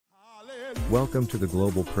Welcome to the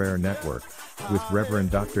Global Prayer Network with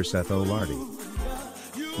Reverend Dr. Seth Lartey.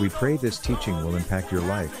 We pray this teaching will impact your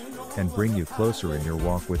life and bring you closer in your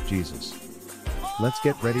walk with Jesus. Let's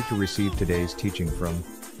get ready to receive today's teaching from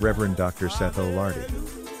Reverend Dr. Seth Lartey.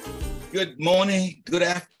 Good morning, good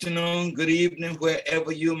afternoon, good evening,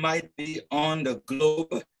 wherever you might be on the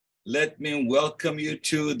globe. Let me welcome you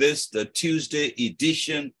to the Tuesday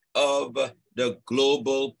edition of the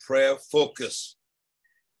Global Prayer Focus.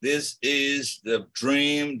 This is the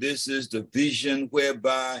dream, this is the vision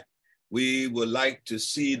whereby we would like to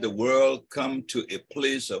see the world come to a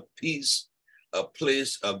place of peace, a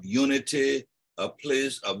place of unity, a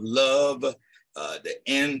place of love, the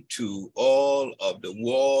end to all of the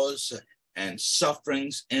wars and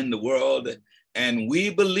sufferings in the world. And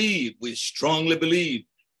we strongly believe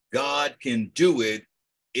God can do it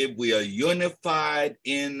if we are unified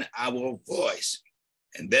in our voice.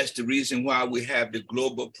 And that's the reason why we have the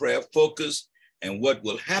Global Prayer Focus. And what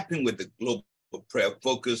will happen with the Global Prayer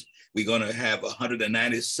Focus, we're going to have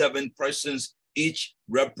 197 persons, each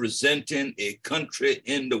representing a country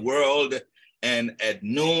in the world. And at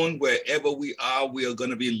noon, wherever we are going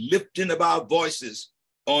to be lifting up our voices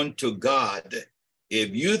unto God.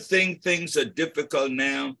 If you think things are difficult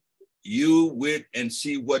now, you wait and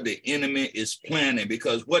see what the enemy is planning,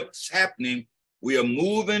 because what's happening, we are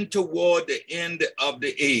moving toward the end of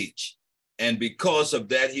the age. And because of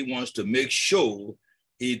that, he wants to make sure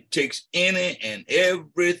he takes any and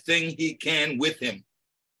everything he can with him.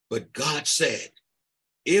 But God said,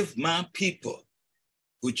 if my people,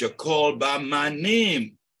 which are called by my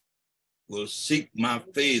name, will seek my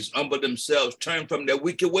face, humble themselves, turn from their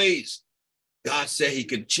wicked ways, God said he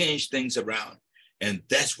can change things around. And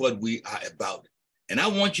that's what we are about. And I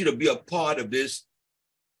want you to be a part of this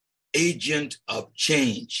agent of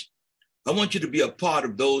change. I want you to be a part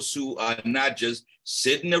of those who are not just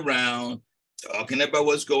sitting around, talking about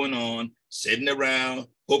what's going on, sitting around,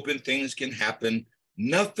 hoping things can happen.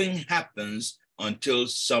 Nothing happens until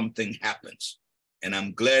something happens. And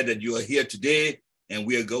I'm glad that you are here today, and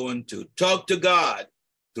we are going to talk to God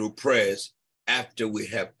through prayers after we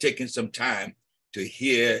have taken some time to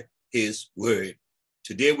hear his word.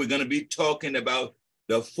 Today, we're going to be talking about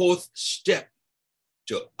the fourth step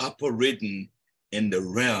to operating in the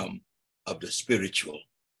realm of the spiritual,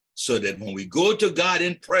 so that when we go to God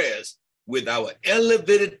in prayers with our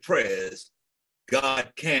elevated prayers,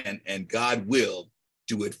 God can and God will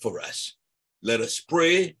do it for us. Let us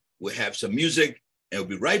pray. We'll have some music, and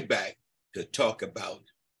we'll be right back to talk about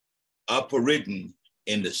operating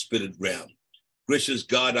in the spirit realm. Gracious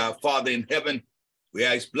God, our Father in heaven, we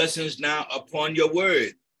ask blessings now upon your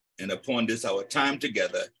word and upon this our time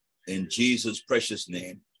together. In Jesus' precious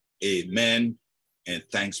name, amen, and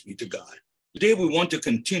thanks be to God. Today we want to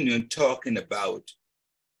continue talking about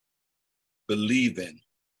believing.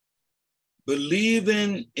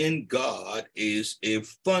 Believing in God is a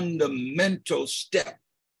fundamental step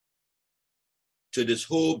to this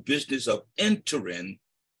whole business of entering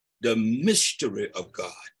the mystery of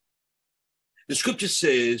God. The scripture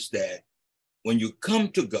says that when you come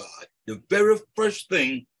to God, the very first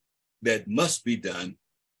thing that must be done,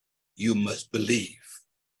 you must believe.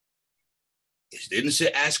 It didn't say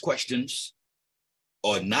ask questions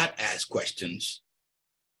or not ask questions.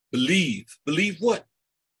 Believe. Believe what?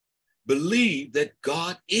 Believe that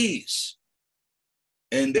God is,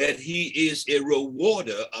 and that he is a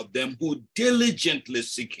rewarder of them who diligently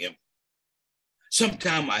seek him.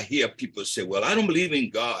 Sometimes I hear people say, well, I don't believe in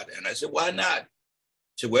God. And I said, why not?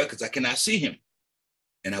 Say, well, because I cannot see him.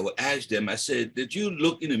 And I would ask them, I said, did you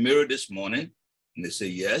look in the mirror this morning? And they say,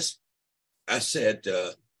 yes. I said,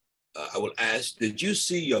 I will ask, did you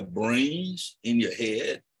see your brains in your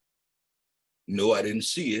head? No, I didn't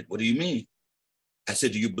see it. What do you mean? I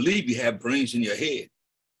said, do you believe you have brains in your head?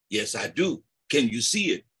 Yes, I do. Can you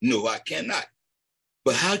see it? No, I cannot.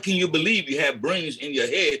 But how can you believe you have brains in your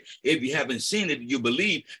head if you haven't seen it? You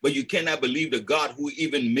believe, but you cannot believe the God who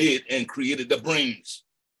even made and created the brains.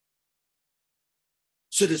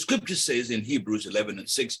 So the scripture says in Hebrews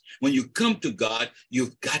 11:6, when you come to God,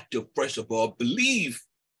 you've got to first of all believe.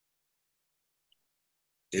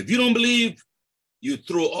 If you don't believe, you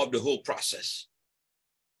throw off the whole process.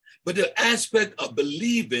 But the aspect of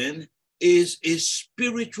believing is a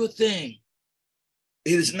spiritual thing.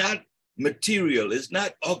 It is not material. It's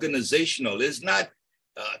not organizational. It's not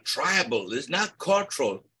tribal. It's not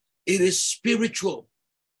cultural. It is spiritual.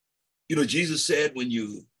 You know, Jesus said when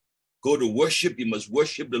you go to worship, you must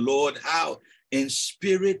worship the Lord. How? In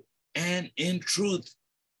spirit and in truth.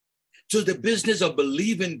 So the business of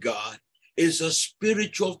believing God is a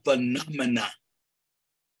spiritual phenomenon,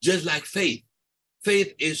 just like faith.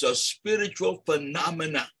 Faith is a spiritual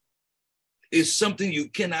phenomenon. It's something you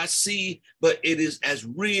cannot see, but it is as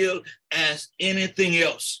real as anything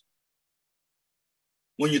else.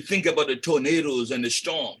 When you think about the tornadoes and the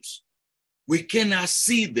storms, we cannot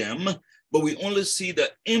see them, but we only see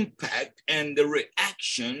the impact and the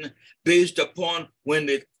reaction based upon when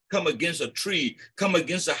they come against a tree, come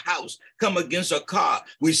against a house, come against a car.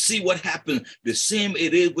 We see what happens. The same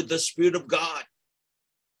it is with the Spirit of God.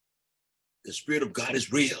 The Spirit of God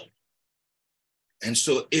is real. And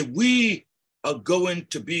so if we are going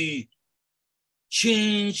to be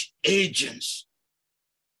change agents,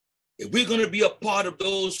 if we're going to be a part of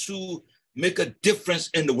those who make a difference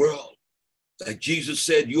in the world, like Jesus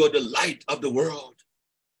said, you are the light of the world.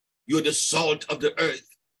 You're the salt of the earth.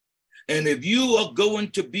 And if you are going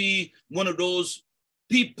to be one of those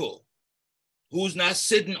people who's not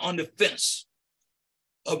sitting on the fence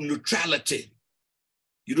of neutrality,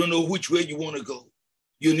 you don't know which way you want to go.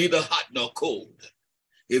 You're neither hot nor cold.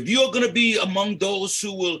 If you're going to be among those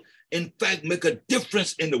who will, in fact, make a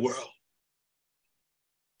difference in the world,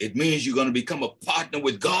 it means you're going to become a partner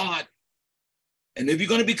with God. And if you're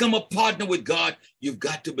going to become a partner with God, you've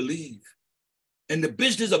got to believe. And the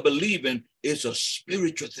business of believing is a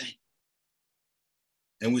spiritual thing.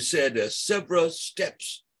 And we said there are several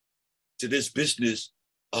steps to this business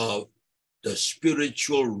of the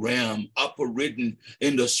spiritual realm, operating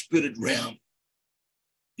in the spirit realm.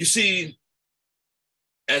 You see,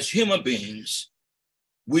 as human beings,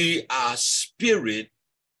 we are spirit.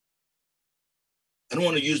 I don't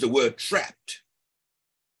want to use the word trapped,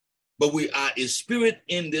 but we are a spirit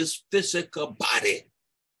in this physical body.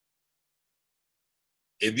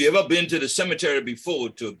 If you ever been to the cemetery before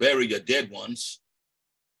to bury your dead ones,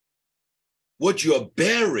 what you're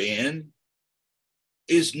burying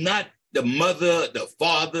is not the mother, the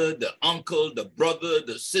father, the uncle, the brother,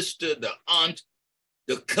 the sister, the aunt,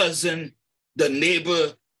 the cousin, the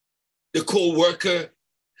neighbor, the co-worker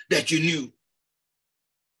that you knew.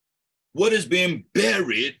 What is being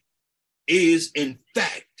buried is, in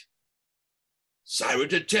fact, sorry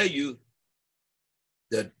to tell you,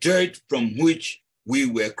 the dirt from which we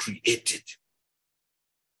were created.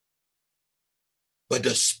 But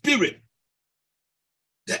the spirit,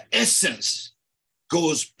 the essence,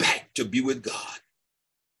 goes back to be with God.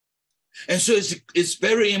 And so it's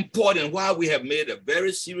very important why we have made a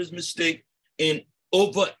very serious mistake in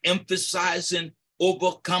overemphasizing,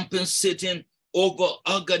 overcompensating,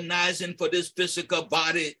 over-organizing for this physical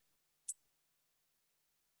body.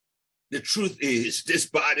 The truth is, this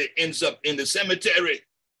body ends up in the cemetery,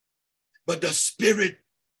 but the spirit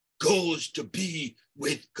goes to be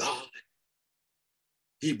with God.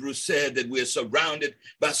 Hebrews said that we're surrounded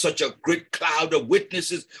by such a great cloud of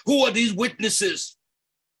witnesses. Who are these witnesses?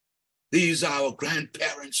 These are our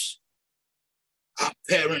grandparents, our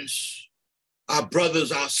parents, our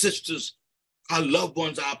brothers, our sisters, our loved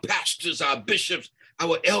ones, our pastors, our bishops,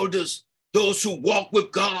 our elders, those who walk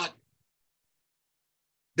with God.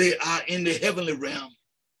 They are in the heavenly realm.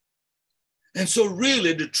 And so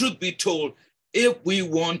really, the truth be told, if we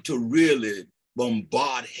want to really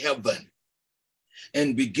bombard heaven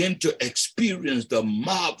and begin to experience the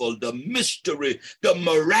marvel, the mystery, the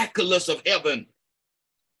miraculous of heaven,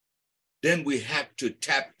 then we have to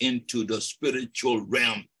tap into the spiritual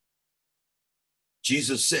realm.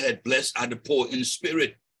 Jesus said, blessed are the poor in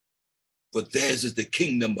spirit, for theirs is the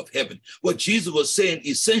kingdom of heaven. What Jesus was saying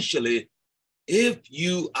essentially, if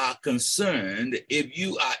you are concerned, if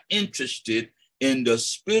you are interested in the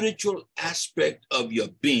spiritual aspect of your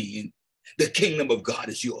being, the kingdom of God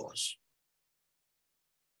is yours.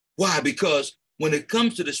 Why? Because when it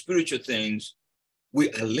comes to the spiritual things,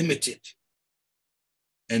 we are limited.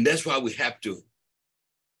 And that's why we have to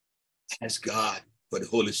ask God for the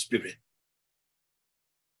Holy Spirit.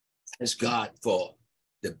 Ask God for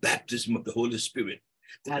the baptism of the Holy Spirit.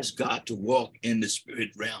 Ask God to walk in the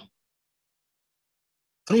spirit realm.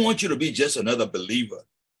 I don't want you to be just another believer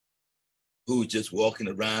who's just walking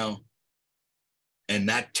around and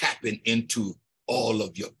not tapping into all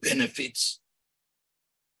of your benefits.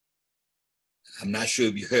 I'm not sure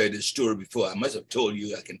if you heard this story before. I must have told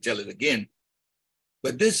you, I can tell it again.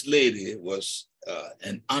 But this lady was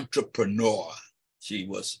an entrepreneur. She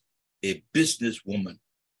was a businesswoman.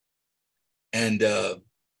 And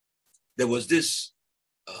there was this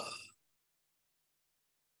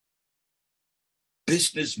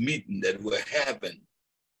business meeting that we're having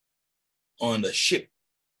on a ship.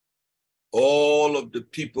 All of the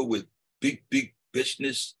people with big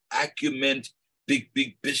business acumen,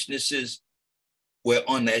 big businesses were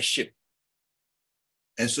on that ship.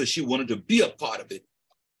 And so she wanted to be a part of it.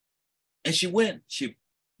 And she went. She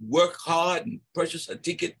work hard and purchase a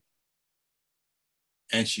ticket.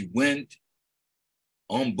 And she went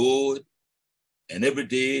on board, and every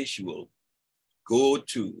day she will go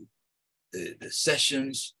to the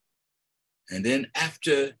sessions. And then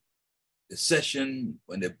after the session,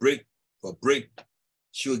 when they break,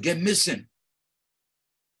 she would get missing.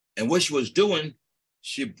 And what she was doing,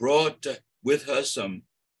 she brought with her some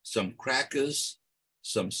crackers,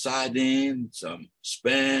 some sardine, some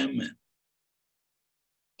Spam, and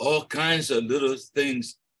all kinds of little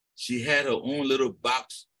things. She had her own little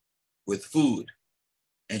box with food,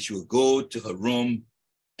 and she would go to her room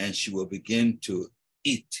and she would begin to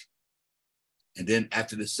eat. And then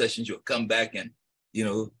after the session, she would come back and,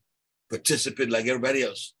 participate like everybody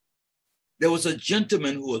else. There was a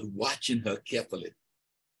gentleman who was watching her carefully.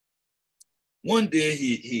 One day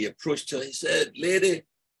he approached her. He said, "Lady,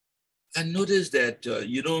 I noticed that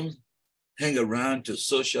you don't hang around to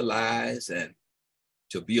socialize and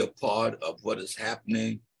to be a part of what is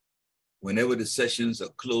happening. Whenever the sessions are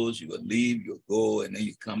closed, you will leave, you'll go, and then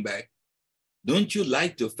you come back. Don't you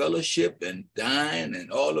like to fellowship and dine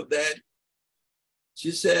and all of that?"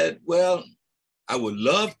 She said, "Well, I would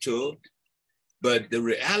love to, but the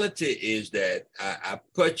reality is that I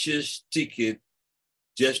purchased ticket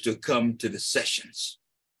just to come to the sessions."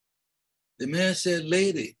 The man said,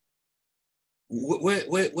 "Lady,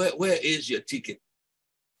 where is your ticket?"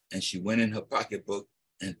 And she went in her pocketbook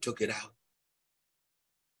and took it out.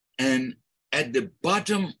 And at the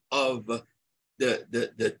bottom of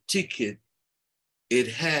the ticket, it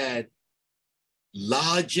had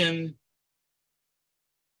lodging,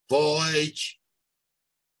 voyage,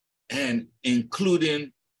 and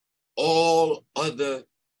including all other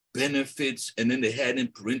benefits. And then they had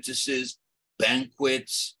in parentheses,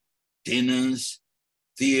 banquets, dinners,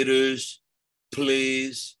 theaters,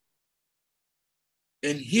 plays.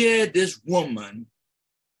 And here this woman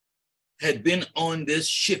had been on this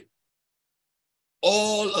ship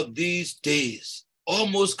all of these days,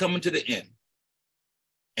 almost coming to the end,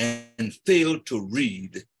 and failed to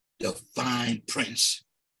read the fine prints.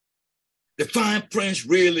 The fine prints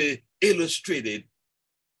really illustrated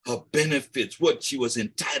her benefits, what she was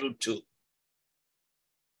entitled to.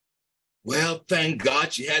 Well, thank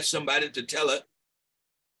God she had somebody to tell her,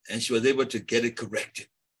 and she was able to get it corrected.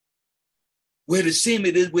 Where the same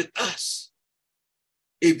it is with us.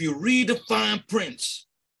 If you read the fine prints,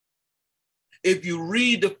 if you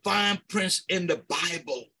read the fine prints in the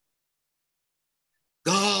Bible,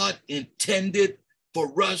 God intended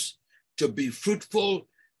for us to be fruitful,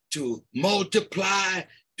 to multiply,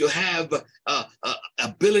 to have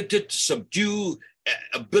ability to subdue,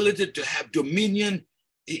 ability to have dominion.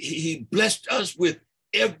 He blessed us with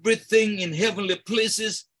everything in heavenly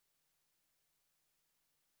places.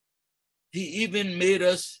 He even made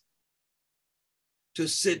us to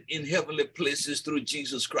sit in heavenly places through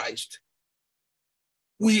Jesus Christ.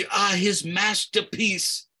 We are his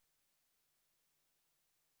masterpiece.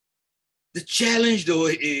 The challenge, though,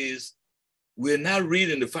 is we're not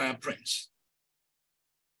reading the fine prints.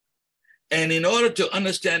 And in order to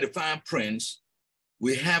understand the fine prints,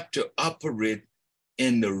 we have to operate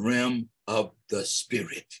in the realm of the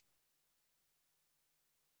spirit.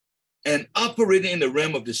 And operating in the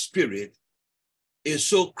realm of the spirit is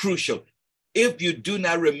so crucial. If you do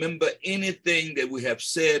not remember anything that we have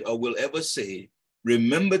said or will ever say,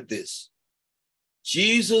 remember this: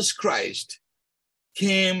 Jesus Christ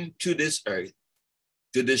came to this earth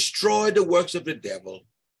to destroy the works of the devil,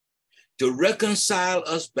 to reconcile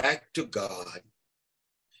us back to God,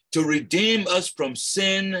 to redeem us from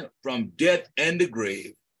sin, from death and the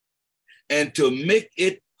grave, and to make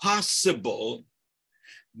it possible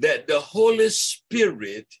that the Holy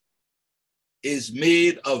Spirit is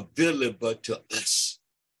made available to us.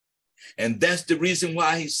 And that's the reason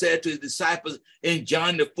why he said to his disciples in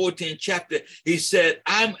John the 14th chapter, he said,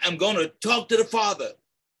 I'm going to talk to the Father,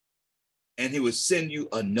 and he will send you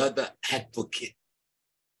another advocate.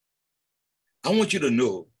 I want you to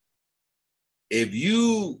know, if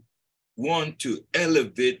you want to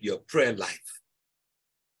elevate your prayer life,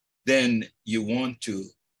 then you want to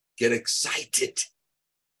get excited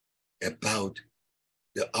about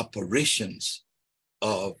the operations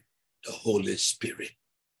of the Holy Spirit.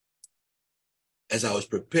 As I was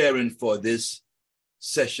preparing for this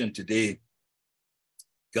session today,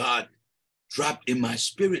 God dropped in my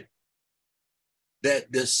spirit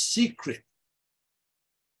that the secret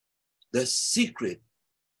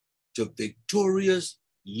to victorious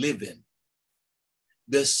living,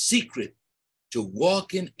 the secret to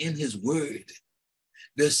walking in his word,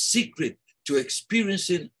 the secret to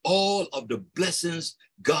experiencing all of the blessings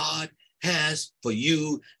God has for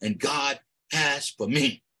you and God has for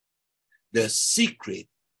me, The secret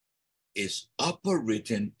is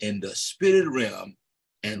operating in the spirit realm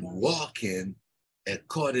and walking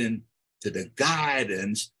according to the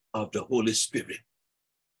guidance of the Holy Spirit.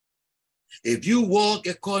 If you walk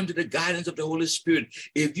according to the guidance of the Holy Spirit,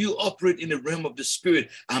 if you operate in the realm of the Spirit,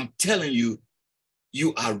 I'm telling you,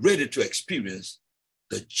 you are ready to experience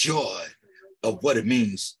the joy of what it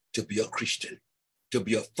means to be a Christian, to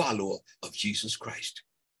be a follower of Jesus Christ.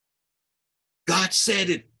 God said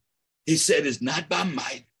it. He said it's not by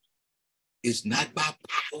might, it's not by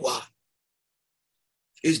power,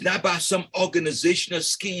 it's not by some organizational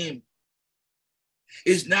scheme,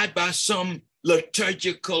 it's not by some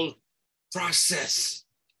liturgical process.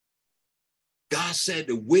 God said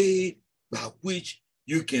the way by which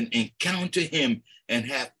you can encounter him and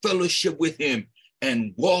have fellowship with him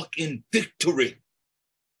and walk in victory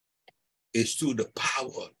is through the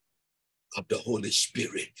power of the Holy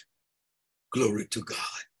Spirit. Glory to God.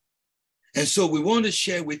 And so we want to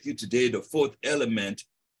share with you today the fourth element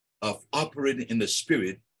of operating in the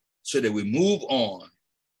Spirit so that we move on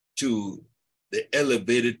to the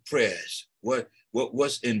elevated prayers.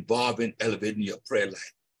 What's involved in elevating your prayer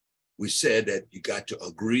life? We said that you got to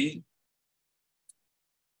agree,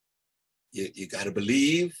 you got to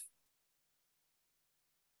believe,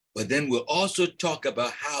 but then we'll also talk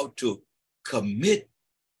about how to commit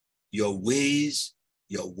your ways,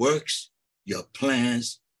 your works, your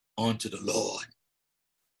plans onto the Lord.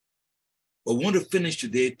 But I want to finish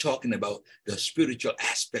today talking about the spiritual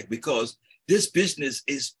aspect, because this business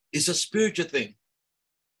is a spiritual thing.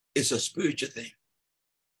 It's a spiritual thing.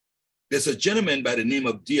 There's a gentleman by the name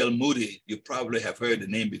of D.L. Moody. You probably have heard the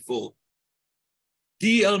name before.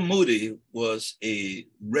 D.L. Moody was a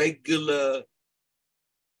regular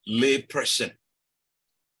lay person,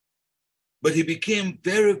 but he became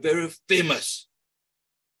very, very famous.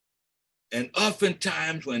 And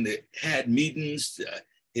oftentimes when they had meetings,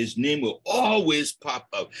 his name will always pop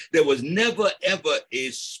up. There was never, ever a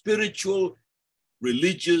spiritual,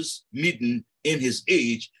 religious meeting in his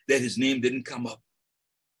age that his name didn't come up.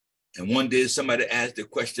 And one day somebody asked the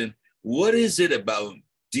question, what is it about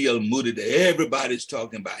D.L. Moody that everybody's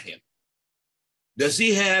talking about him? Does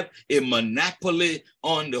he have a monopoly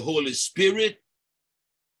on the Holy Spirit?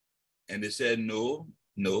 And they said, no,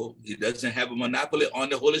 he doesn't have a monopoly on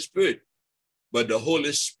the Holy Spirit, but the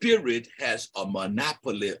Holy Spirit has a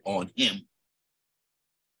monopoly on him.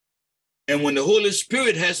 And when the Holy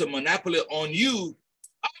Spirit has a monopoly on you,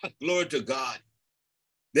 glory to God,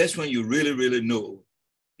 that's when you really, really know.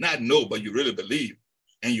 Not know, but you really believe.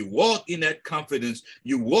 And you walk in that confidence,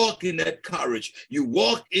 you walk in that courage, you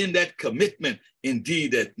walk in that commitment,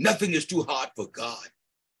 indeed, that nothing is too hard for God.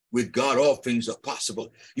 With God, all things are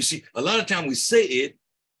possible. You see, a lot of times we say it,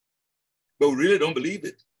 but we really don't believe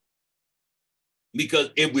it. Because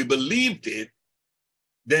if we believed it,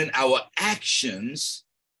 then our actions,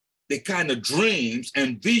 the kind of dreams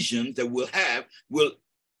and visions that we'll have, will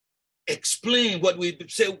explain what we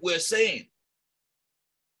say we're saying.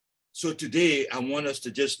 So today, I want us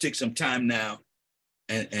to just take some time now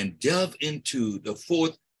and delve into the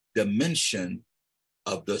fourth dimension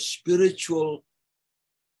of the spiritual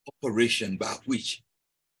operation by which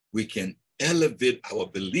we can elevate our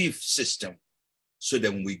belief system so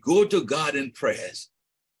that when we go to God in prayers,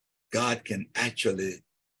 God can actually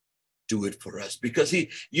do it for us. Because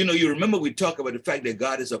you remember we talked about the fact that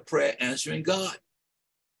God is a prayer answering God.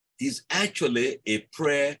 He's actually a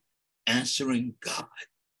prayer answering God.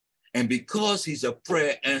 And because he's a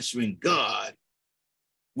prayer answering God,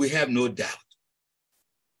 we have no doubt.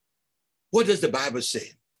 What does the Bible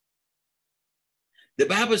say? The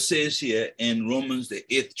Bible says here in Romans, the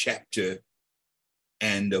 8th chapter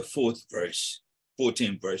and the 14th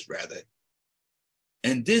verse rather.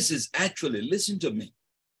 And this is actually, listen to me.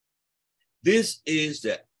 This is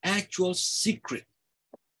the actual secret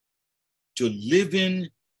to living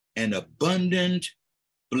an abundant,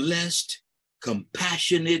 blessed,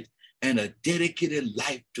 compassionate, and a dedicated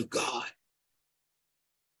life to God.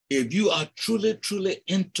 If you are truly, truly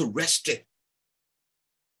interested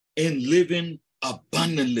in living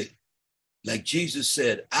abundantly, like Jesus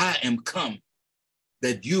said, I am come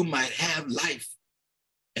that you might have life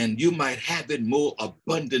and you might have it more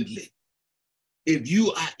abundantly. If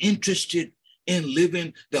you are interested in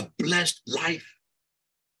living the blessed life,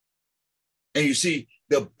 and you see,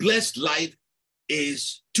 the blessed life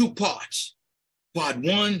is two parts. Part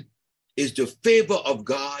one is the favor of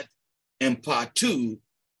God, and part two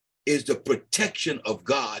is the protection of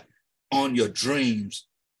God on your dreams,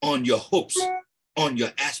 on your hopes, on your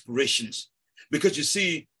aspirations. Because you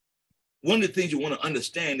see, one of the things you want to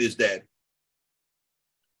understand is that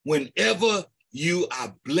whenever you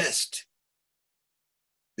are blessed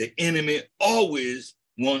the enemy always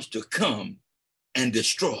wants to come and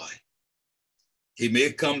destroy. He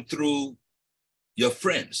may come through your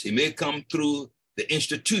friends. He may come through the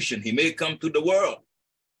institution. He may come through the world,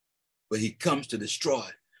 but he comes to destroy.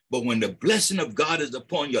 But when the blessing of God is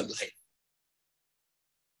upon your life,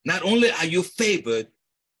 not only are you favored,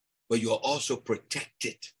 but you're also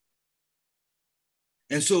protected.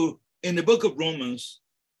 And so in the book of Romans,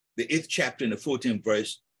 the 8th chapter and the 14th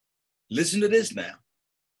verse, listen to this now.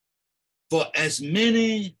 For as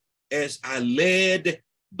many as are led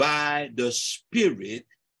by the Spirit,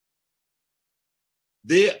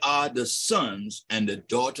 they are the sons and the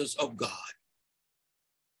daughters of God.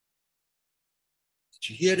 Did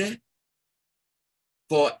you hear that?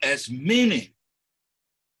 For as many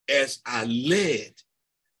as are led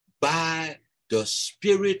by the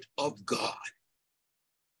Spirit of God,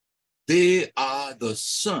 they are the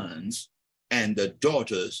sons and the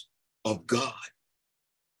daughters of God.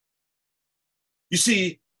 You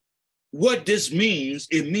see, what this means,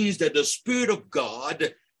 it means that the Spirit of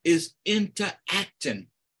God is interacting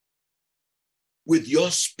with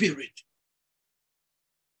your spirit,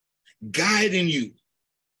 guiding you,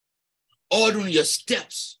 ordering your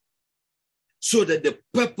steps, so that the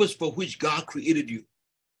purpose for which God created you,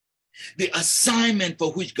 the assignment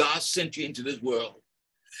for which God sent you into this world,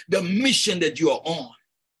 the mission that you are on,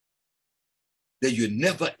 that you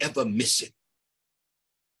never ever miss it.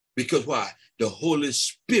 Because why? The Holy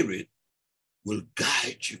Spirit will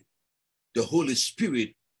guide you. The Holy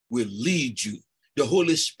Spirit will lead you. The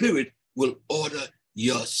Holy Spirit will order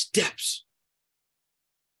your steps.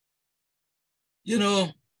 You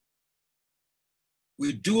know,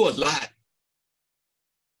 we do a lot,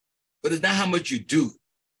 but it's not how much you do,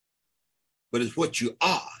 but it's what you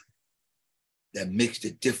are that makes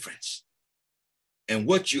the difference. And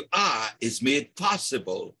what you are is made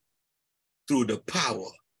possible through the power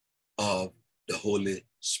of the Holy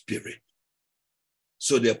Spirit.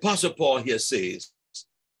 So the Apostle Paul here says,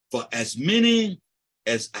 for as many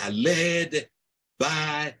as are led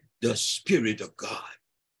by the Spirit of God,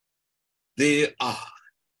 they are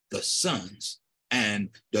the sons and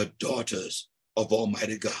the daughters of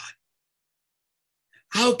Almighty God.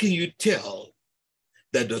 How can you tell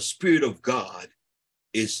that the Spirit of God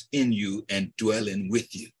is in you and dwelling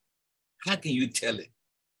with you? How can you tell it?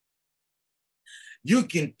 You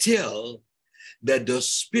can tell that the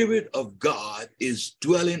Spirit of God is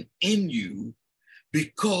dwelling in you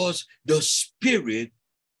because the Spirit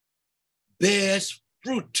bears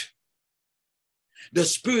fruit. The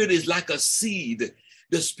Spirit is like a seed.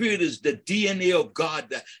 The Spirit is the DNA of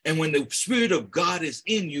God. And when the Spirit of God is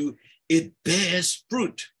in you, it bears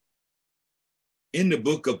fruit. In the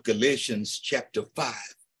book of Galatians, chapter 5,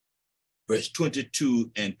 verse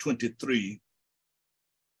 22 and 23,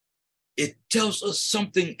 it tells us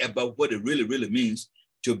something about what it really means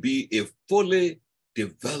to be a fully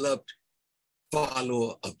developed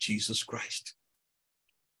follower of Jesus Christ.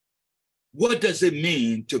 What does it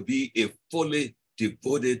mean to be a fully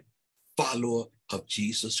devoted follower of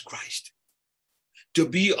Jesus Christ? To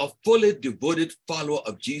be a fully devoted follower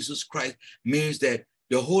of Jesus Christ means that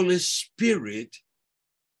the Holy Spirit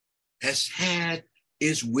has had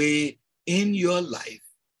its way in your life,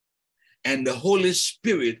 and the Holy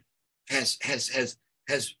Spirit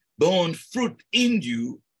has borne fruit in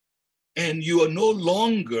you, and you are no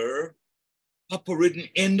longer operating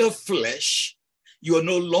in the flesh. You are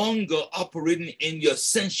no longer operating in your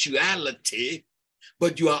sensuality,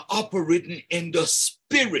 but you are operating in the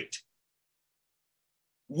Spirit.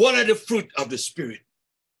 What are the fruit of the Spirit?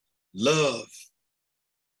 Love,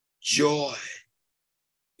 joy,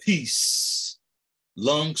 peace,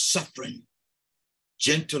 long-suffering,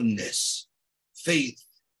 gentleness, faith,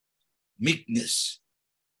 meekness,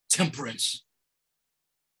 temperance.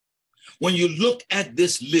 When you look at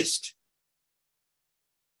this list,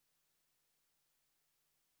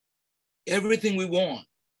 everything we want,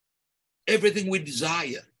 everything we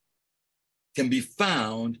desire can be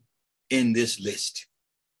found in this list.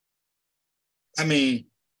 I mean,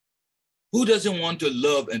 who doesn't want to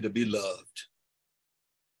love and to be loved?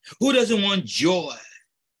 Who doesn't want joy?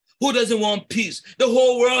 Who doesn't want peace? The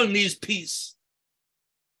whole world needs peace.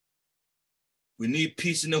 We need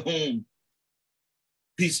peace in the home,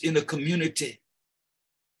 peace in the community,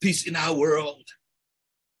 peace in our world.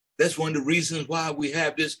 That's one of the reasons why we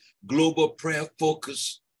have this global prayer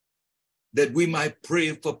focus, that we might pray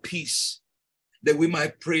for peace, that we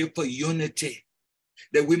might pray for unity,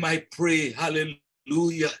 that we might pray,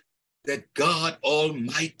 hallelujah, that God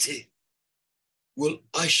Almighty will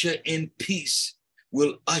usher in peace,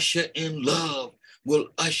 will usher in love, will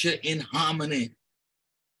usher in harmony.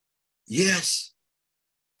 Yes,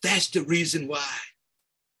 That's the reason why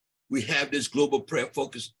we have this global prayer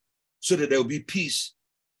focus, so that there will be peace.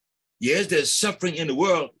 Yes, there's suffering in the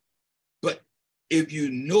world, but if you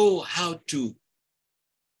know how to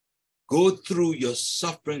go through your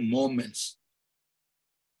suffering moments,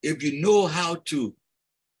 if you know how to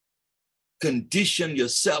condition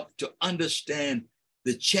yourself to understand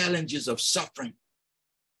the challenges of suffering.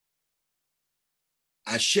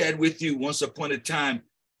 I shared with you once upon a time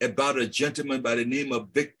about a gentleman by the name of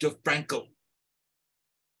Viktor Frankl.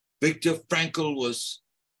 Viktor Frankl was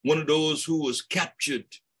one of those who was captured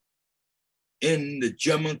in the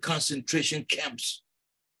German concentration camps.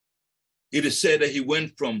 It is said that he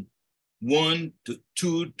went from 1 to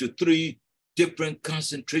 2 to 3 different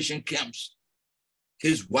concentration camps.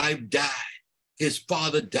 His wife died, his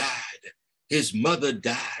father died, his mother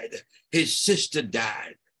died, his sister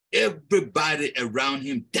died, everybody around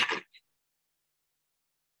him died.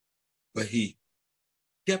 But he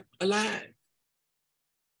kept alive.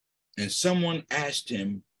 And someone asked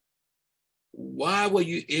him, why were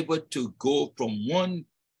you able to go from one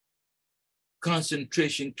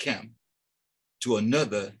concentration camp to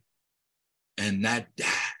another and not die?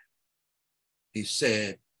 He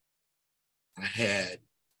said, I had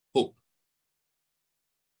hope.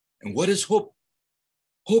 And what is hope?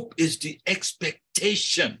 Hope is the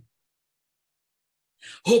expectation.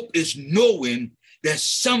 Hope is knowing that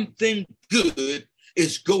something good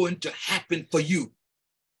is going to happen for you.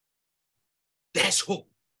 That's hope.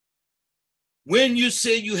 When you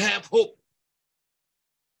say you have hope,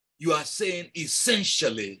 you are saying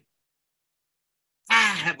essentially, I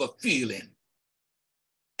have a feeling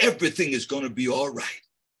everything is going to be all right.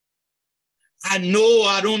 I know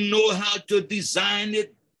I don't know how to design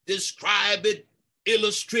it, describe it,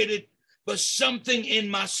 illustrate it, but something in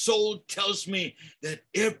my soul tells me that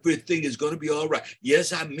everything is going to be all right.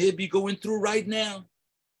 Yes, I may be going through right now.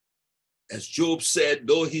 As Job said,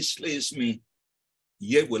 though he slays me,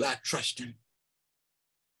 yet will I trust him.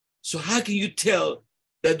 So how can you tell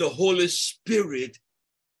that the Holy Spirit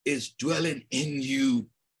is dwelling in you?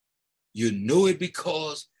 You know it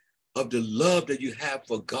because of the love that you have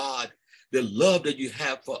for God, the love that you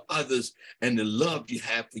have for others, and the love you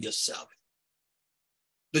have for yourself.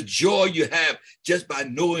 The joy you have just by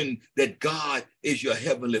knowing that God is your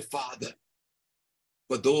heavenly Father.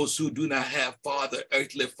 For those who do not have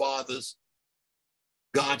earthly fathers,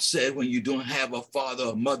 God said when you don't have a father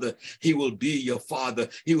or mother, he will be your father,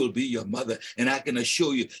 he will be your mother. And I can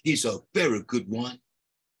assure you, he's a very good one.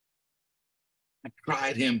 I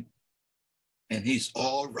tried him and he's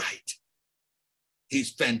all right.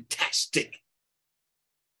 He's fantastic.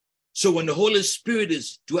 So when the Holy Spirit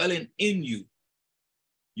is dwelling in you,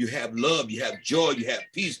 you have love, you have joy, you have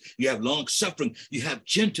peace, you have long suffering, you have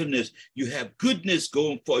gentleness, you have goodness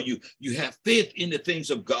going for you, you have faith in the things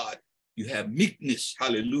of God, you have meekness,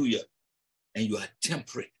 hallelujah, and you are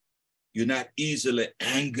temperate. You're not easily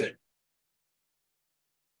angered.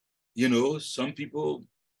 You know, some people,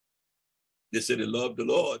 they say they love the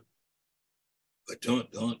Lord, but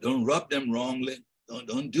don't rub them wrongly.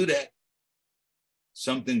 Don't do that.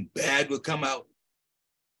 Something bad will come out.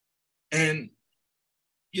 And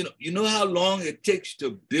you know how long it takes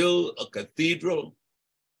to build a cathedral?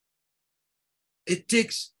 It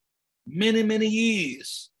takes many, many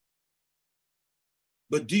years.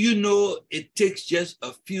 But do you know it takes just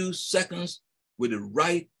a few seconds with the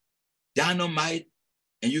right dynamite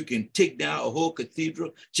and you can take down a whole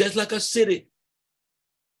cathedral, just like a city.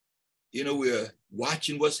 You know, we're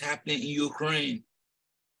watching what's happening in Ukraine,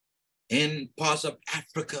 in parts of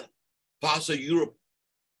Africa, parts of Europe.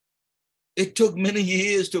 It took many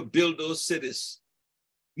years to build those cities,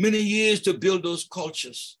 many years to build those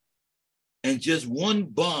cultures. And just one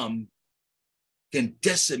bomb can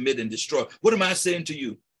decimate and destroy. What am I saying to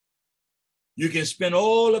you? You can spend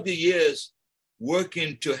all of the years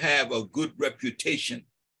working to have a good reputation.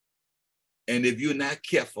 And if you're not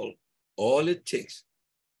careful, all it takes,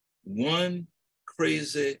 one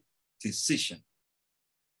crazy decision,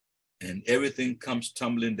 and everything comes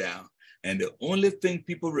tumbling down. And the only thing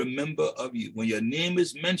people remember of you when your name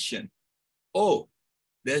is mentioned, oh,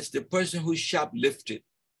 that's the person who shoplifted.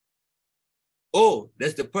 Oh,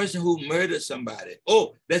 that's the person who murdered somebody.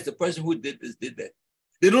 Oh, that's the person who did this, did that.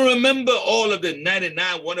 They don't remember all of the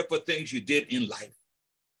 99 wonderful things you did in life.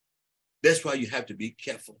 That's why you have to be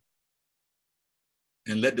careful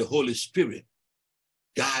and let the Holy Spirit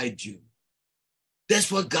guide you.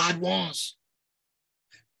 That's what God wants.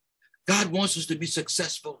 God wants us to be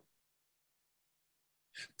successful.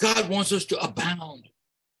 God wants us to abound.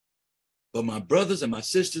 But my brothers and my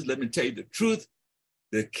sisters, let me tell you the truth.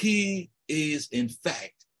 The key is, in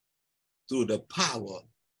fact, through the power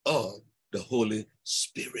of the Holy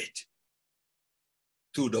Spirit.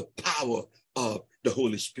 Through the power of the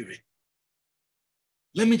Holy Spirit.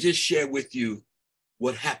 Let me just share with you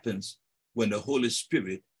what happens when the Holy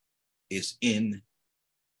Spirit is in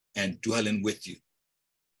and dwelling with you.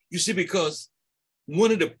 You see, because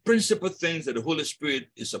one of the principal things that the Holy Spirit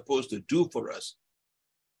is supposed to do for us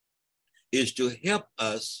is to help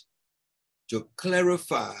us to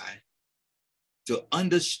clarify, to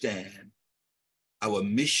understand our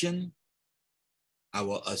mission,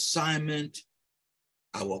 our assignment,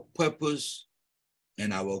 our purpose,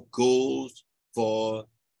 and our goals for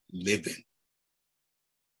living.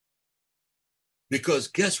 Because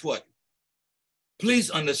guess what? Please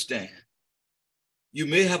understand, you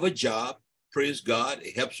may have a job, praise God,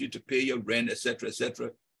 it helps you to pay your rent, etc.,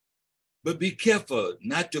 etc. But be careful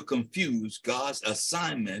not to confuse God's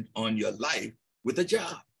assignment on your life with a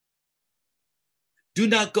job. Do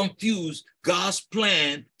not confuse God's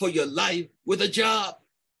plan for your life with a job.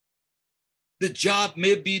 The job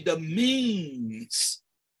may be the means,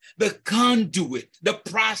 the conduit, the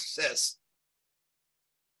process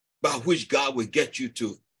by which God will get you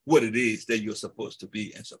to what it is that you're supposed to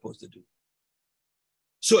be and supposed to do.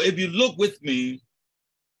 So if you look with me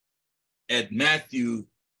at Matthew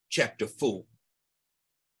chapter 4,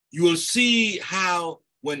 you will see how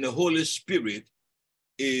when the Holy Spirit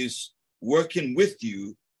is working with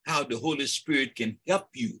you, how the Holy Spirit can help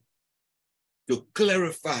you to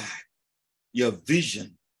clarify your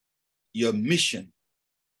vision, your mission,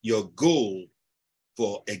 your goal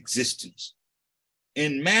for existence.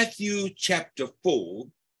 In Matthew chapter 4,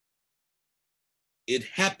 it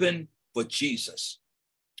happened for Jesus.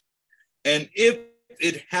 And if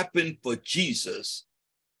it happened for Jesus,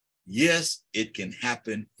 yes, it can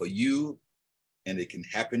happen for you and it can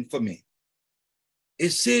happen for me.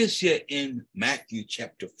 It says here in Matthew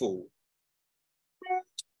chapter 4,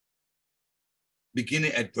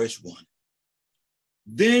 beginning at verse 1.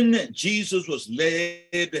 Then Jesus was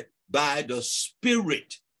led by the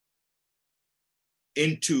Spirit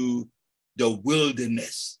into the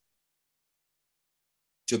wilderness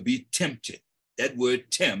to be tempted. That word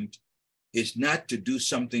tempt is not to do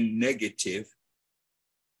something negative,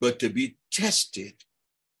 but to be tested,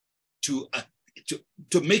 to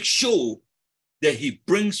make sure that he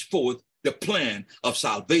brings forth the plan of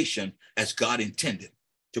salvation as God intended,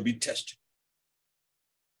 to be tested.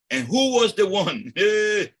 And who was the one?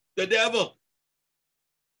 The devil.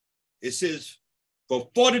 It says, for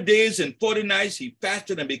 40 days and 40 nights, he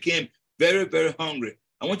fasted and became very, very hungry.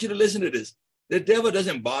 I want you to listen to this. The devil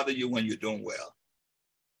doesn't bother you when you're doing well.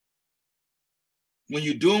 When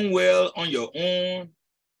you're doing well on your own,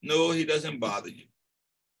 no, he doesn't bother you.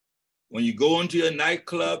 When you go into a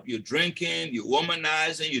nightclub, you're drinking, you're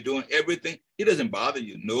womanizing, you're doing everything, he doesn't bother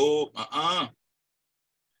you. No,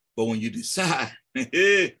 But when you decide,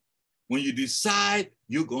 when you decide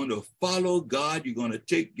you're going to follow God, you're going to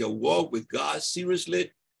take your walk with God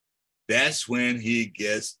seriously, that's when he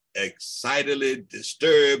gets excitedly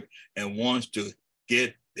disturbed and wants to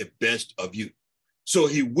get the best of you. So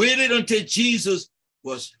he waited until Jesus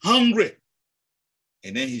was hungry,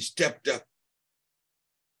 and then he stepped up.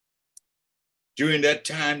 During that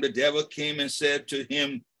time, the devil came and said to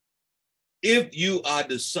him, if you are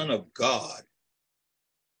the Son of God,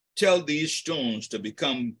 tell these stones to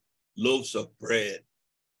become loaves of bread.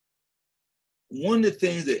 One of the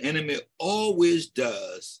things the enemy always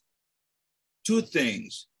does, two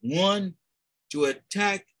things. One, to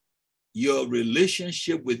attack your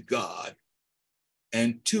relationship with God,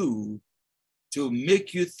 and two, to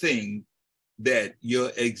make you think that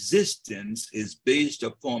your existence is based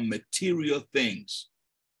upon material things.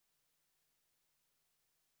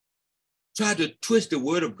 Try to twist the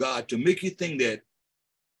word of God to make you think that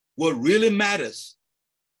what really matters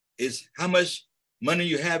is how much money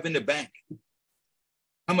you have in the bank,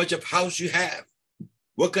 how much of house you have,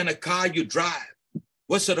 what kind of car you drive,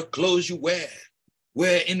 what sort of clothes you wear,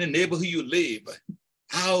 where in the neighborhood you live,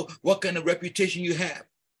 what kind of reputation you have.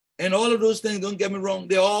 And all of those things, don't get me wrong,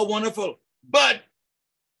 they're all wonderful, but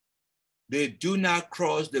they do not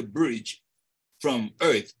cross the bridge from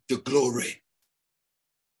earth to glory.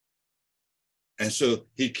 And so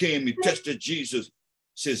he came, he tested Jesus,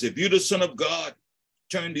 says, if you're the Son of God,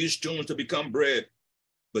 turn these stones to become bread.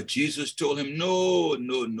 But Jesus told him, no.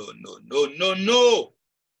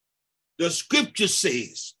 The scripture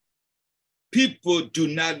says, people do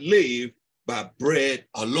not live by bread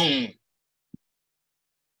alone.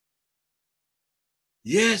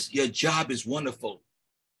 Yes, your job is wonderful.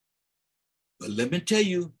 But let me tell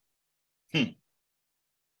you,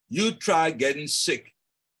 you try getting sick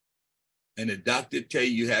and the doctor tell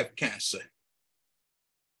you have cancer.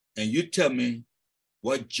 And you tell me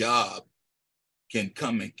what job can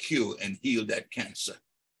come and cure and heal that cancer.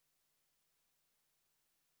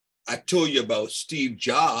 I told you about Steve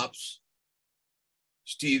Jobs.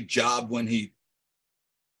 Steve Jobs, when he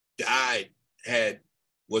died,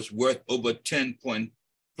 was worth over 10+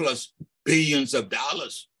 billions of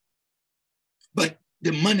dollars. But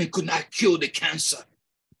the money could not cure the cancer,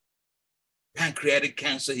 pancreatic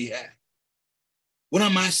cancer he had. What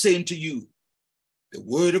am I saying to you? The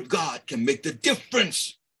word of God can make the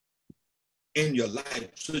difference in your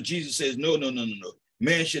life. So Jesus says, no.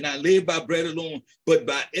 Man should not live by bread alone, but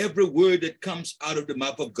by every word that comes out of the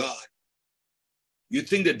mouth of God. You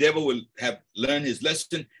think the devil will have learned his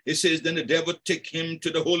lesson? It says, then the devil took him to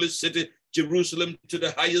the holy city, Jerusalem, to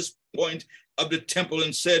the highest point of the temple,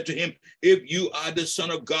 and said to him, if you are the Son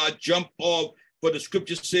of God, jump off. For the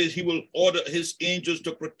scripture says he will order his angels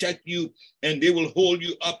to protect you, and they will hold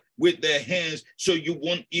you up with their hands so you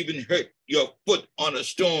won't even hurt your foot on a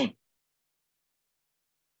stone.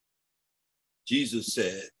 Jesus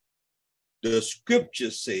said, the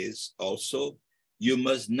scripture says also, you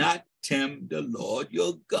must not tempt the Lord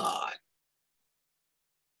your God.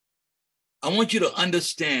 I want you to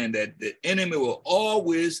understand that the enemy will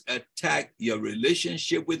always attack your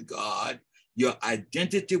relationship with God, your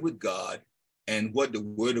identity with God, and what the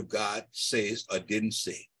word of God says or didn't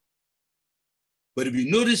say. But if you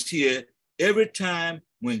notice here, every time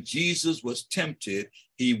when Jesus was tempted,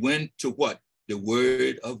 he went to what? The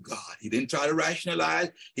word of God. He didn't try to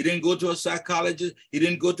rationalize. He didn't go to a psychologist. He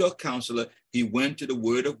didn't go to a counselor. He went to the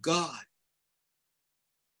word of God.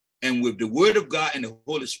 And with the word of God and the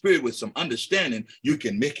Holy Spirit, with some understanding, you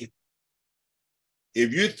can make it.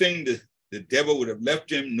 If you think that the devil would have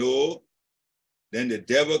left him, no. Then the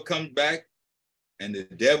devil comes back and the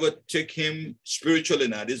devil took him spiritually.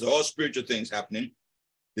 Now, these are all spiritual things happening.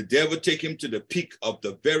 The devil took him to the peak of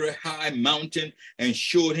the very high mountain and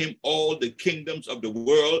showed him all the kingdoms of the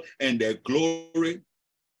world and their glory.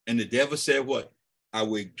 And the devil said, what? I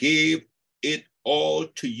will give it all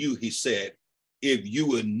to you, he said, if you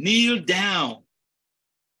will kneel down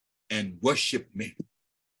and worship me.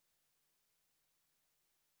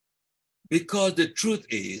 Because the truth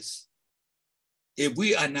is, if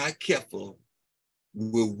we are not careful,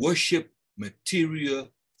 we'll worship material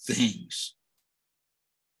things.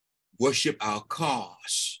 Worship our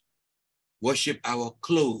cars, worship our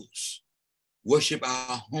clothes, worship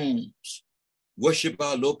our homes, worship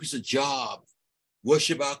our low piece of job,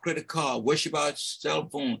 worship our credit card, worship our cell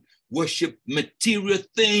phone, worship material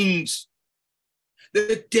things.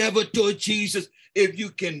 The devil told Jesus, if you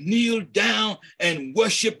can kneel down and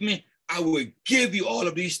worship me, I will give you all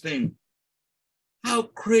of these things. How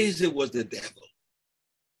crazy was the devil?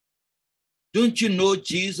 Don't you know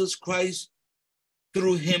Jesus Christ?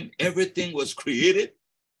 Through him, everything was created.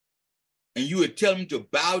 And you would tell him to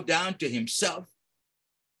bow down to himself.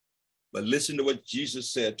 But listen to what Jesus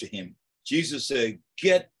said to him. Jesus said,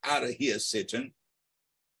 get out of here, Satan.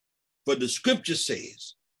 For the scripture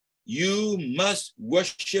says, you must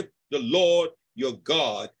worship the Lord your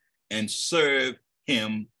God and serve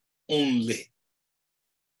him only.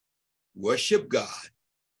 Worship God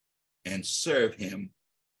and serve him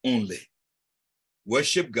only.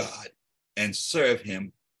 Worship God and serve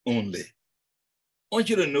him only. I want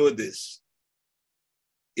you to know this.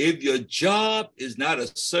 If your job is not a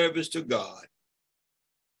service to God,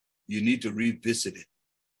 you need to revisit it.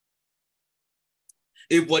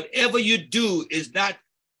 If whatever you do is not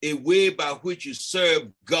a way by which you serve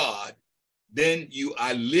God, then you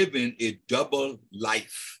are living a double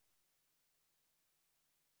life.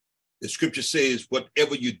 The scripture says,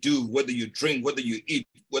 whatever you do, whether you drink, whether you eat,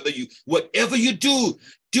 whatever you do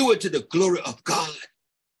it to the glory of God.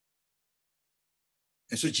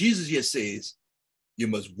 And so Jesus here says, you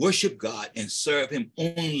must worship God and serve him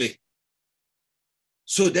only.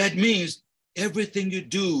 So that means everything you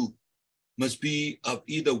do must be of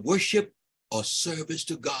either worship or service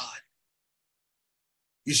to God.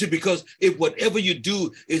 You see, because if whatever you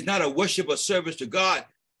do is not a worship or service to God,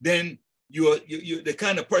 then you're the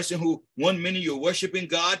kind of person who 1 minute you're worshiping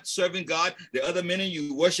God, serving God, the other minute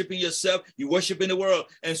you're worshiping yourself, you're worshiping the world.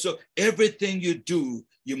 And so everything you do,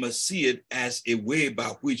 you must see it as a way by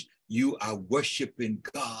which you are worshiping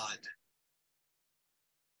God.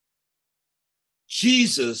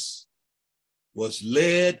 Jesus was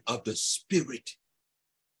led of the Spirit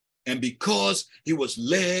And because he was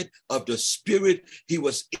led of the Spirit, he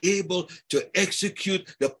was able to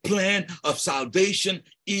execute the plan of salvation,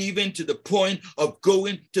 even to the point of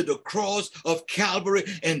going to the cross of Calvary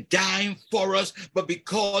and dying for us. But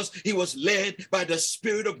because he was led by the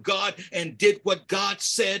Spirit of God and did what God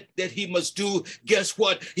said that he must do, guess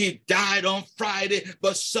what? He died on Friday,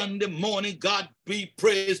 but Sunday morning, God be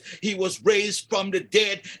praised, he was raised from the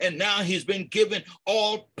dead, and now he's been given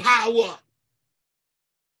all power.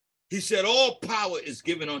 He said, all power is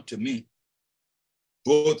given unto me,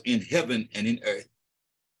 both in heaven and in earth.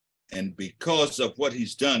 And because of what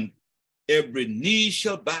he's done, every knee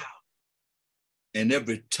shall bow and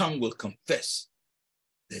every tongue will confess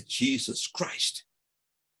that Jesus Christ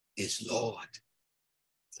is Lord.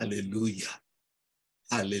 Hallelujah.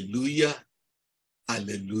 Hallelujah.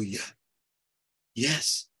 Hallelujah.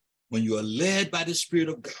 Yes, when you are led by the Spirit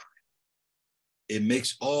of God, it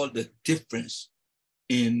makes all the difference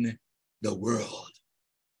in the world.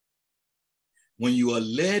 When you are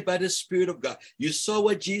led by the Spirit of God, you saw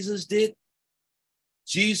what Jesus did?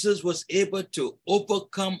 Jesus was able to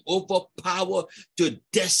overpower, to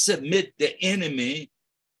decimate the enemy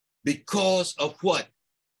because of what?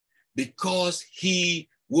 Because he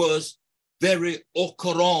was very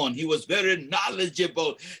okoron. He was very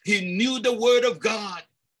knowledgeable. He knew the word of God.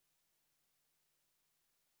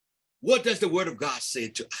 What does the word of God say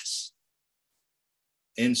to us?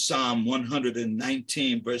 In Psalm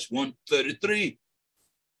 119, verse 133,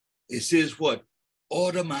 it says what?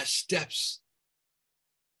 Order my steps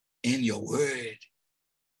in your word.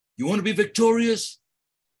 You want to be victorious?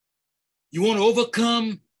 You want to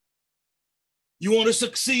overcome? You want to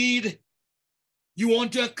succeed? You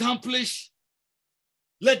want to accomplish?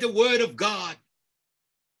 Let the word of God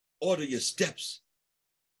order your steps.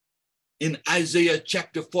 In Isaiah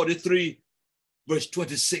chapter 43, verse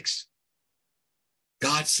 26,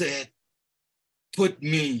 God said, put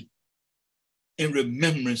me in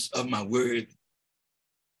remembrance of my word.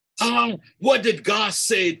 What did God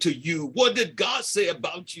say to you? What did God say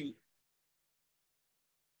about you?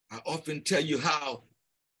 I often tell you how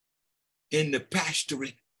in the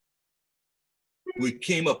pastorate, we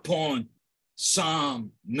came upon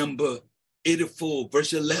Psalm number 84,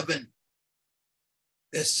 verse 11,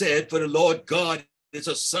 that said, for the Lord God is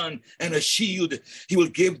a sun and a shield. He will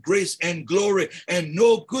give grace and glory, and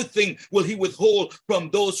no good thing will he withhold from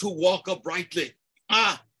those who walk uprightly.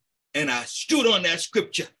 And I stood on that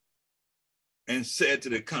scripture and said to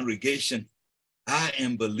the congregation, I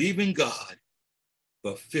am believing God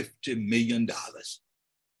for $50 million.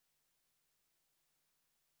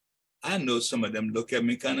 I know some of them look at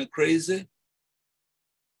me kind of crazy,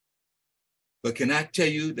 but can I tell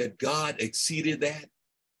you that God exceeded that?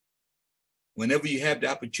 Whenever you have the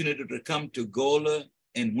opportunity to come to Gola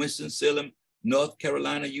in Winston-Salem, North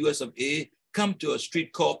Carolina, US of A, come to a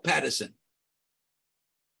street called Patterson.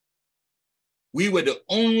 We were the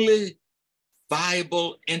only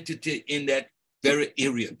viable entity in that very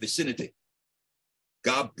area, vicinity.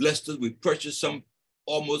 God blessed us. We purchased some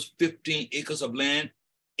almost 15 acres of land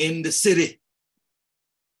in the city.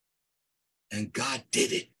 And God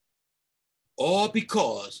did it. All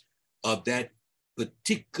because of that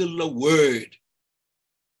particular word.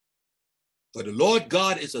 For the Lord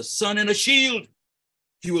God is a sun and a shield.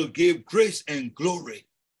 He will give grace and glory,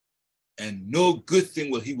 and no good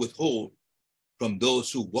thing will he withhold from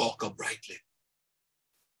those who walk uprightly.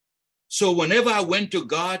 So whenever I went to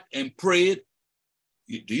God and prayed,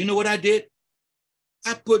 do you know what I did?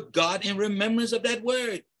 I put God in remembrance of that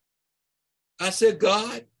word. I said,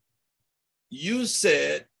 God, you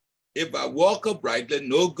said, if I walk uprightly,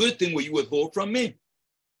 no good thing will you withhold from me.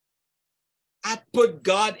 I put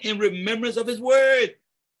God in remembrance of his word.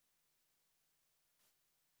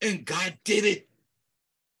 And God did it.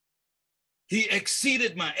 He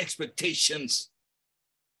exceeded my expectations.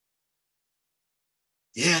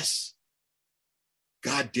 Yes,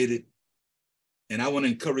 God did it. And I want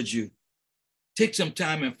to encourage you, take some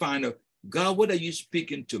time and find out, God, what are you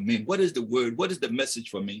speaking to me? What is the word? What is the message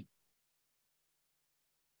for me?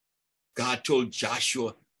 God told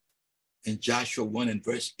Joshua in Joshua 1 and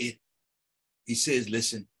verse 8, he says,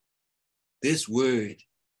 listen, this word,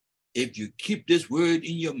 if you keep this word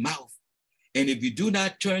in your mouth, and if you do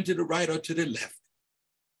not turn to the right or to the left,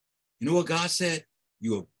 you know what God said?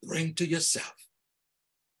 You will bring to yourself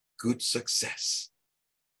good success.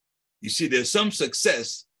 You see, there's some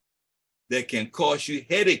success that can cause you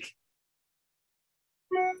headache.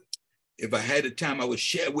 If I had the time, I would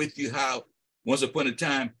share with you how once upon a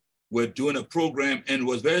time we're doing a program and it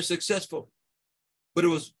was very successful. But it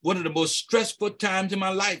was one of the most stressful times in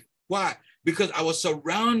my life. Why? Because I was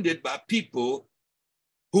surrounded by people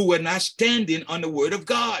who were not standing on the word of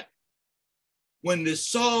God. When they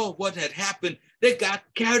saw what had happened, they got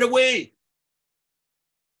carried away.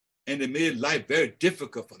 And it made life very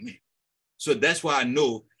difficult for me. So that's why I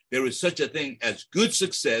know there is such a thing as good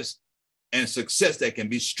success and success that can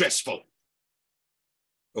be stressful.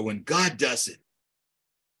 But when God does it,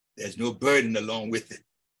 there's no burden along with it.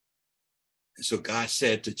 And so God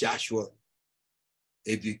said to Joshua,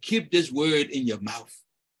 if you keep this word in your mouth,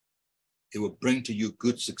 it will bring to you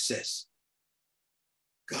good success.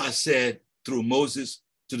 God said through Moses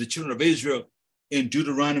to the children of Israel in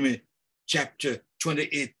Deuteronomy chapter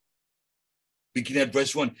 28, beginning at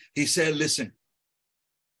verse 1, he said, listen,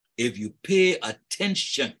 if you pay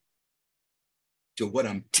attention to what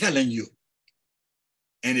I'm telling you,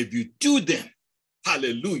 and if you do them,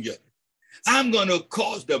 hallelujah, I'm going to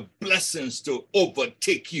cause the blessings to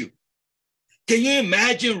overtake you. Can you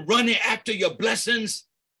imagine running after your blessings?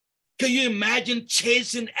 Can you imagine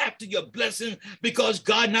chasing after your blessings? Because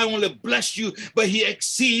God not only blessed you, but he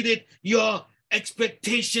exceeded your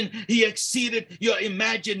expectation. He exceeded your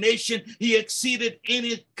imagination. He exceeded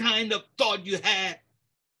any kind of thought you had.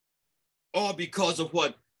 All because of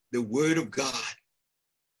what? The word of God.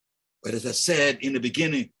 But as I said in the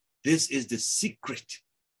beginning, this is the secret.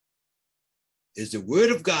 It's the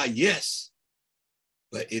word of God, yes,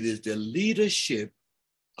 but it is the leadership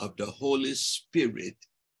of the Holy Spirit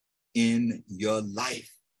in your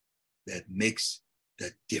life that makes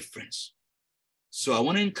the difference. So I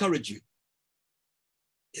want to encourage you.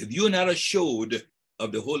 If you're not assured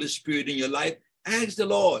of the Holy Spirit in your life, ask the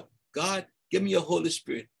Lord, God, give me your Holy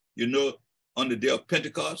Spirit. You know, on the day of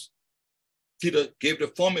Pentecost, Peter gave the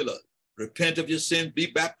formula, repent of your sins, be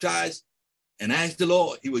baptized, and ask the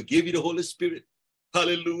Lord. He will give you the Holy Spirit.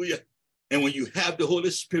 Hallelujah. And when you have the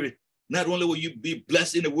Holy Spirit, not only will you be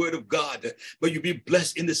blessed in the word of God, but you'll be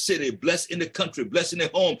blessed in the city, blessed in the country, blessed in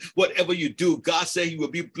the home. Whatever you do, God said he will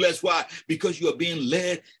be blessed. Why? Because you are being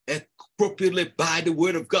led appropriately by the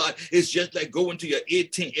word of God. It's just like going to your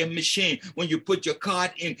ATM machine. When you put your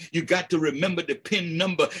card in, you got to remember the PIN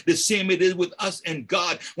number. The same it is with us and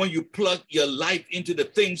God. When you plug your life into the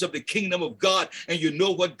things of the kingdom of God and you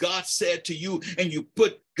know what God said to you and you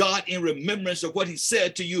put God in remembrance of what he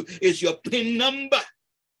said to you, is your PIN number.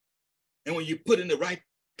 And when you put in the right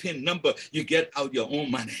PIN number, you get out your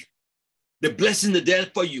own money. The blessings are there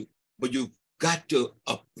for you, but you've got to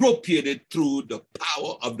appropriate it through the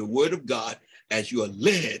power of the word of God as you are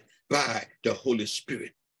led by the Holy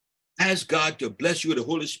Spirit. Ask God to bless you with the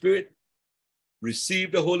Holy Spirit,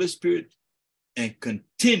 receive the Holy Spirit, and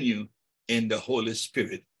continue in the Holy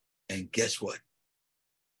Spirit. And guess what?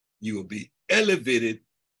 You will be elevated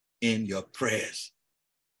in your prayers.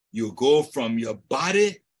 You'll go from your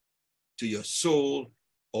body to your soul,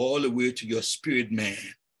 all the way to your spirit man.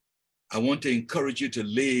 I want to encourage you to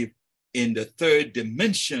live in the third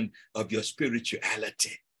dimension of your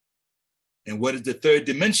spirituality. And what is the third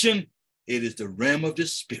dimension? It is the realm of the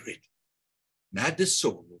spirit, not the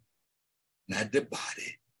soul, not the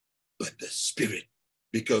body, but the spirit.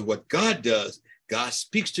 Because what God does, God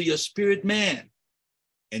speaks to your spirit man,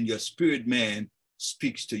 and your spirit man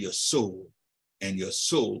speaks to your soul, and your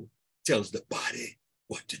soul tells the body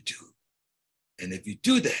what to do. And if you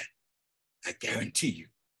do that, I guarantee you,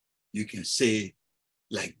 you can say,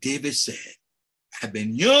 like David said, I've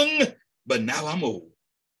been young, but now I'm old,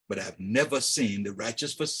 but I've never seen the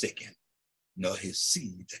righteous forsaken, nor his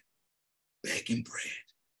seed begging bread.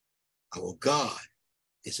 Our God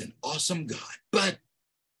is an awesome God, but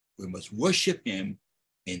we must worship him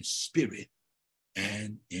in spirit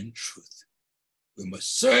and in truth. We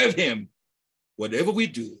must serve him, whatever we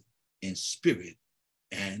do, in spirit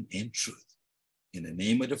and in truth. In the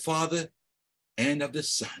name of the Father, and of the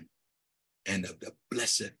Son, and of the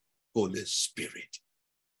blessed Holy Spirit.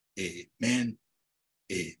 Amen,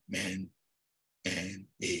 amen, and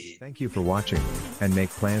amen. Thank you for watching, and make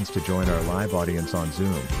plans to join our live audience on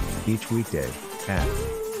Zoom each weekday at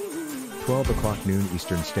 12 o'clock noon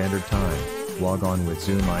Eastern Standard Time. Log on with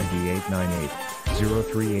Zoom ID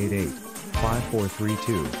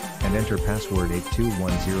 898-0388-5432 and enter password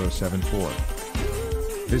 821074.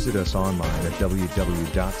 Visit us online at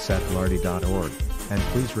www.sethlartey.org, and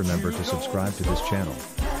please remember to subscribe to this channel.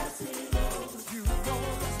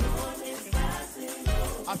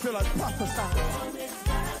 I feel like prophesying.